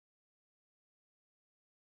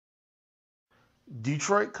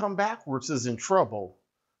Detroit Come Backwards is in trouble.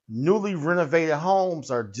 Newly renovated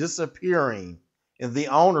homes are disappearing and the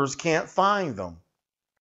owners can't find them.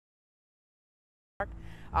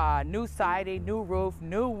 New siding, new roof,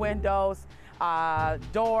 new windows,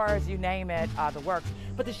 doors, you name it, the works.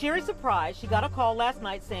 But to Sherry's surprise, she got a call last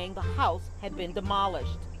night saying the house had been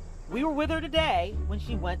demolished. We were with her today when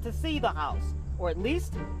she went to see the house, or at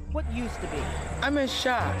least what used to be. I'm in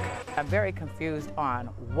shock. I'm very confused on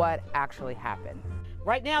what actually happened.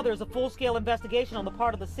 Right now, there's a full-scale investigation on the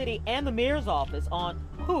part of the city and the mayor's office on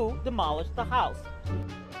who demolished the house.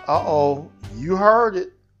 Uh-oh, you heard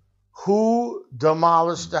it. Who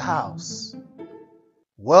demolished the house?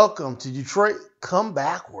 Welcome to Detroit Come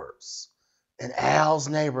Backwards in Al's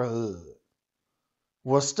neighborhood,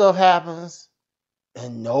 where stuff happens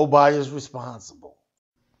and nobody's responsible.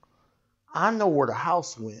 I know where the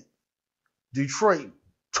house went. Detroit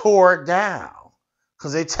tore it down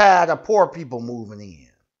because they tired of poor people moving in.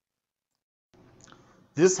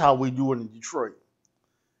 This is how we do it in Detroit.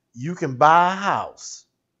 You can buy a house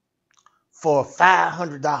for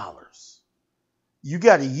 $500. You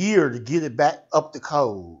got a year to get it back up to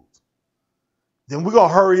code. Then we're going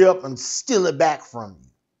to hurry up and steal it back from you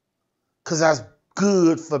because that's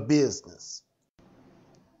good for business.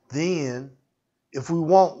 Then, if we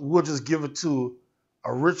want, we'll just give it to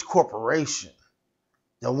a rich corporation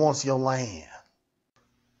that wants your land.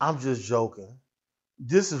 I'm just joking.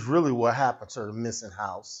 This is really what happened to the missing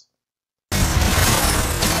house.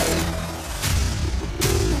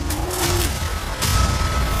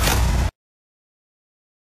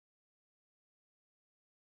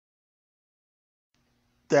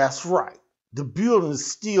 That's right. The building is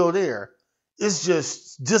still there. It's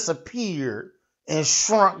just disappeared and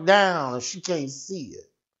shrunk down and she can't see it.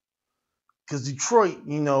 Because Detroit,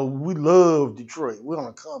 you know, we love Detroit. We're on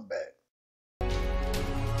a comeback.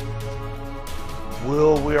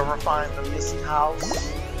 Will we ever find the missing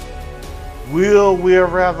house? Will we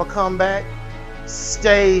ever have a comeback?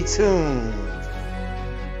 Stay tuned.